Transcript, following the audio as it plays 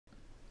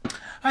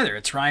Hi there,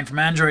 it's Ryan from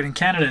Android in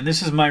Canada, and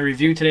this is my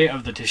review today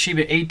of the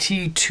Toshiba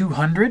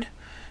AT200,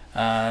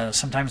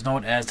 sometimes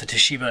known as the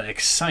Toshiba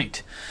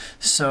Excite.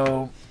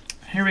 So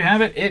here we have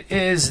it. It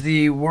is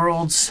the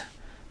world's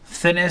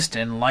thinnest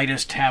and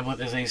lightest tablet,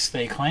 as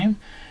they claim,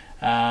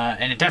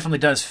 and it definitely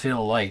does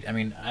feel light. I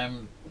mean,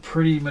 I'm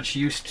pretty much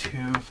used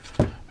to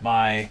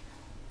my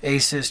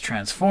Asus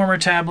Transformer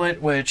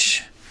tablet,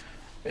 which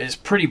is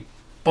pretty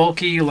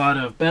bulky, a lot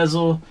of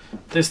bezel.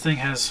 This thing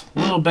has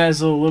little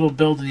bezel, little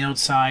build on the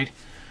outside.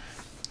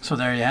 So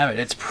there you have it.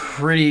 It's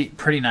pretty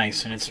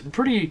nice, and it's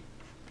pretty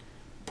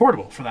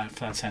portable for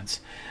that sense.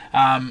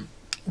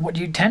 What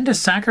you tend to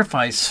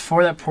sacrifice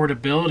for that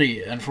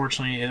portability,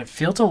 unfortunately, it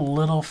feels a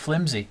little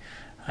flimsy.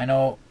 I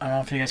don't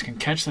know if you guys can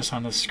catch this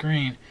on the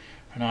screen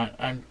or not.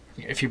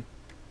 If you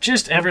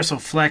just ever so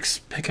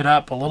pick it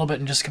up a little bit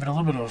and just give it a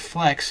little bit of a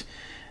flex,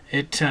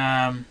 it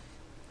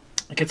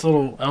gets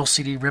little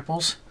LCD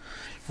ripples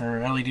or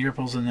LED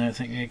ripples in there,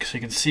 so you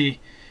can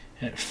see,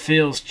 and it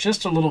feels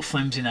just a little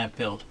flimsy in that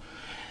build.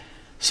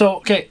 So,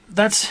 okay,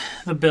 that's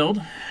the build.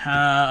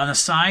 On the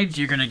side,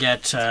 you're going to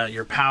get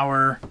your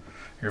power,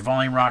 your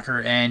volume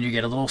rocker, and you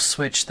get a little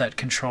switch that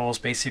controls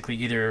basically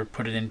either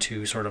put it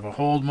into sort of a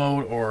hold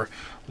mode or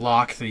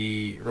lock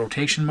the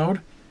rotation mode.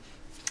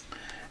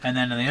 And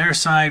then on the other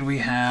side, we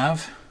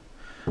have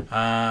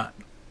our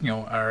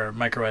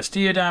micro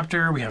SD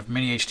adapter. We have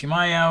mini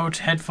HDMI out,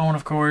 headphone,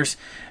 of course,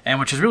 and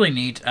which is really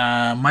neat,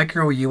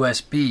 micro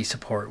USB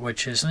support,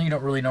 which is something you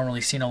don't really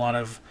normally see in a lot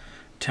of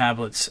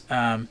tablets.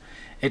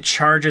 It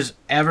charges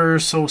ever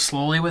so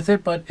slowly with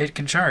it, but it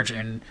can charge.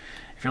 And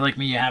if you're like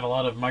me, you have a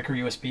lot of micro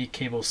USB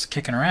cables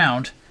kicking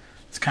around,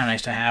 it's kind of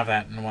nice to have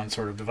that in one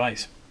sort of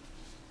device.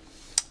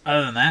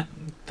 Other than that,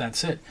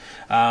 that's it.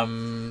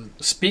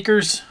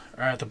 Speakers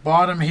are at the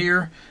bottom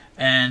here,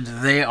 and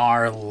they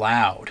are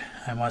loud.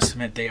 I must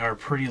admit, they are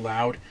pretty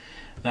loud.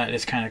 That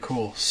is kind of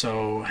cool.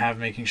 So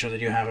making sure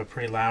that you have a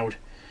pretty loud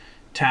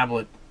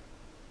tablet,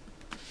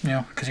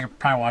 because you're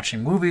probably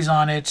watching movies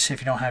on it.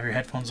 If you don't have your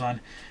headphones on,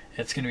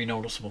 it's going to be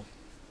noticeable.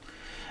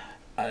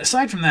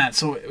 Aside from that,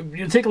 so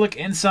you take a look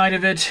inside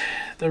of it.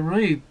 The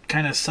really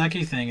kind of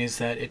sucky thing is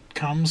that it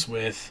comes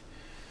with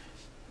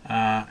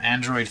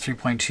Android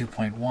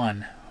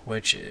 3.2.1,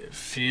 which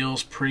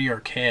feels pretty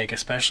archaic,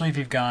 especially if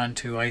you've gone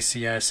to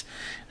ICS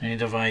and any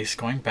device.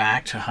 Going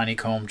back to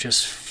Honeycomb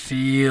just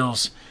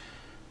feels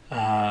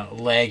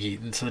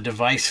laggy, and so the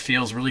device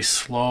feels really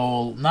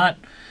slow, not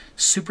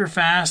super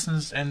fast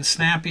and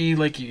snappy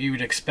like you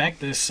would expect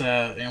this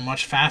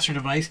much faster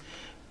device.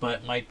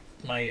 But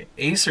my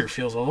Acer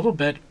feels a little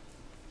bit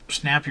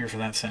snappier for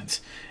that sense,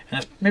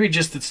 and that's maybe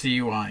just it's the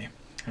UI.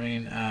 I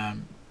mean,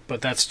 but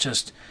that's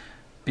just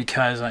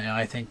because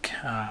I think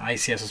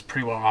ICS is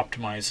pretty well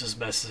optimized as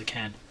best as it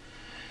can.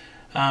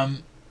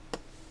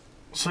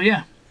 So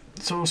yeah,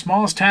 so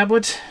smallest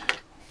tablet,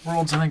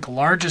 world's I think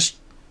largest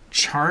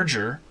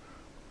charger.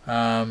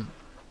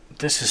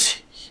 This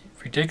is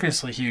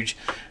ridiculously huge,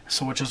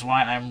 so which is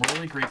why I'm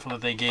really grateful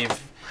that they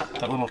gave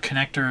that little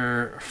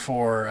connector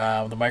for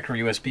the micro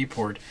USB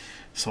port,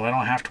 so I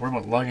don't have to worry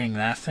about lugging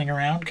that thing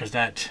around, because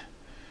that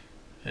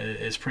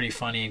is pretty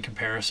funny in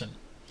comparison.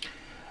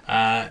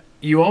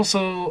 You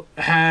also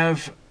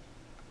have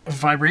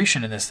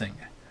vibration in this thing.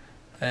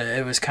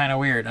 It was kind of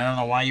weird. I don't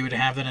know why you would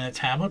have that in a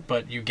tablet,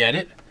 but you get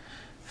it.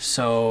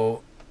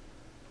 So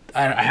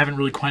I haven't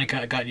really quite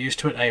got used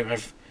to it.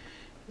 I've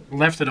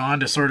left it on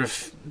to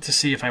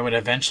see if I would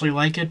eventually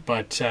like it,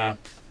 but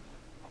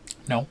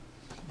no.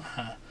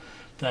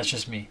 That's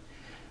just me.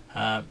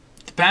 The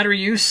battery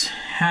use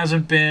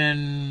hasn't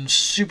been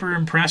super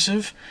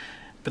impressive,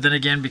 but then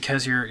again,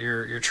 because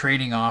you're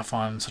trading off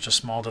on such a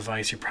small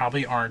device, you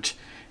probably aren't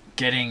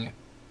getting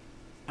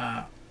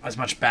as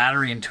much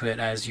battery into it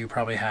as you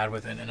probably had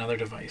with another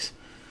device.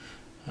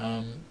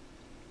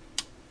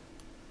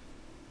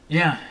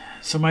 Yeah,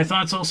 so my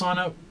thoughts also on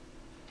it.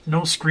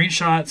 No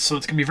screenshots, so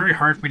it's going to be very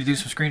hard for me to do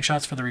some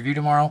screenshots for the review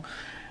tomorrow.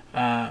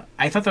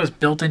 I thought that was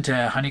built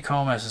into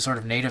Honeycomb as a sort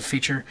of native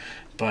feature,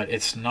 but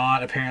it's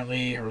not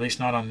apparently, or at least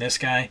not on this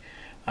guy.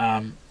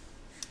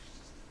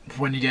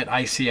 When you get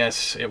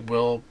ICS, it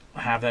will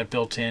have that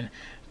built in,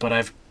 but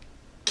I've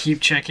keep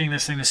checking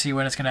this thing to see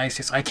when it's going to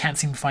ICS. I can't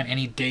seem to find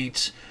any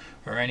dates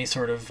or any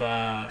sort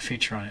of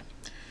feature on it.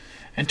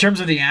 In terms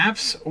of the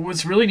apps,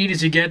 what's really neat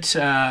is you get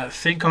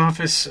Think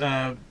Office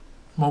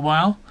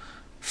Mobile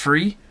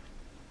free,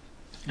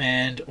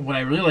 and what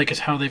I really like is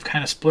how they've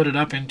kind of split it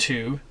up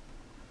into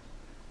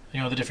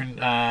the different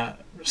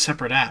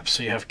separate apps.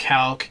 So you have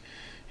Calc,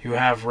 you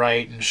have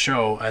Write, and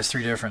Show as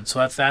three different.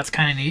 So that's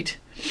kind of neat.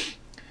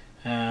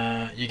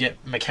 You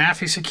get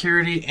McAfee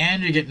security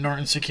and you get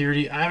Norton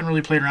security. I haven't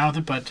really played around with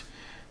it, but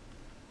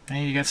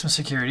hey, you get some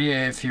security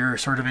if you're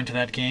sort of into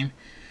that game.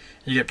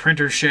 You get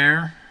Printer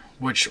Share,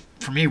 which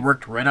for me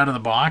worked right out of the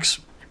box.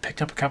 I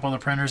picked up a couple of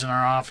the printers in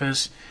our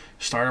office,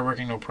 started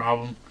working no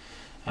problem.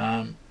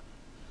 Some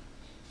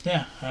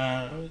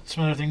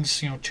other things,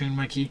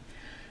 TuneWiki.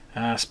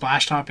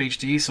 Splashtop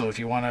HD, so if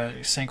you want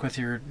to sync with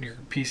your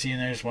PC in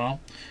there as well,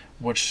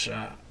 which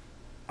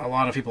a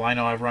lot of people I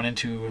know I've run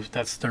into,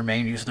 that's their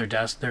main use of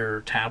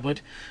their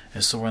tablet,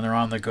 is so when they're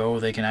on the go,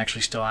 they can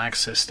actually still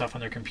access stuff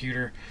on their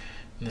computer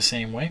in the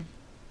same way.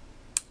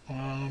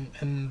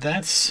 And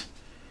that's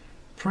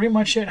pretty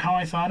much it, how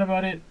I thought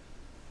about it.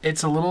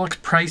 It's a little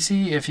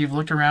pricey if you've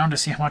looked around to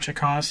see how much it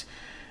costs.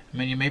 I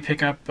mean, you may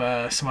pick up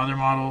some other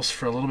models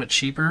for a little bit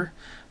cheaper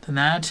than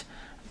that,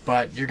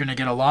 but you're going to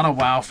get a lot of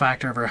wow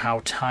factor over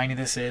how tiny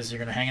this is. You're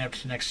going to hang it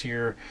up next to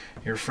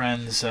your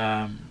friend's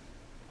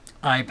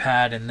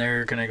iPad, and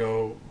they're going to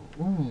go,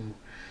 ooh.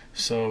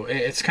 So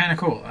it's kind of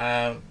cool.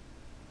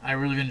 I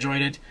really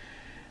enjoyed it.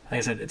 Like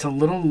I said, it's a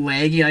little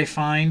laggy, I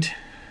find.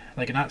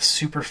 Like, not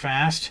super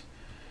fast.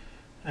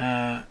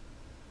 The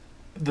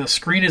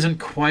screen isn't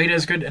quite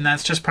as good, and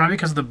that's just probably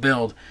because of the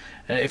build.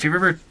 If you've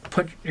ever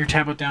put your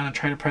tablet down and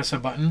try to press a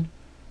button,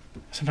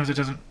 sometimes it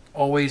doesn't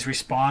always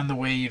respond the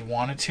way you'd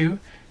want it to,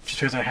 just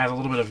because it has a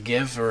little bit of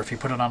give, or if you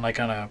put it on like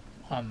on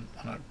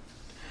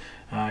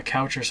a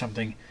couch or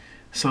something.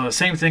 So the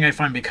same thing I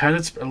find, because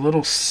it's a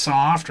little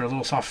soft, or a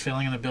little soft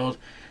feeling in the build,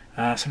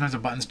 sometimes the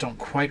buttons don't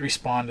quite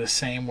respond the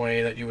same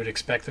way that you would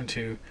expect them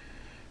to.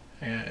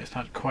 It's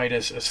not quite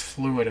as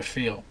fluid a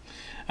feel.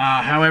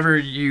 However,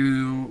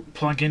 you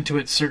plunk into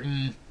it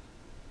certain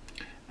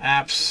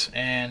apps,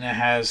 and it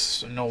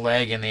has no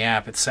lag in the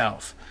app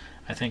itself.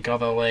 I think all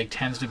the lag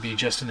tends to be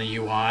just in the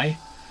UI.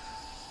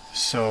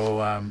 So,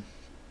 other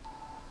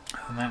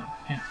than that,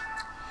 yeah.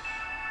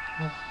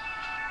 Well,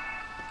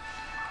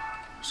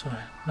 so,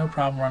 no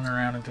problem running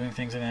around and doing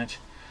things in that.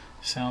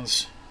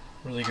 Sounds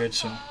really good,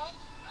 so.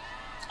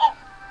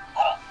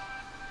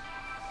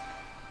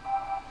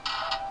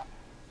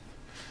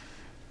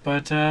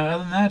 But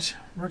other than that,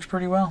 works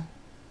pretty well.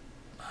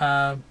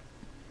 Toshiba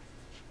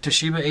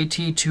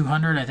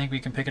AT200, I think we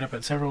can pick it up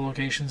at several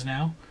locations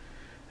now.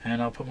 And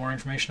I'll put more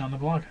information on the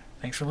blog.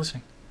 Thanks for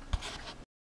listening.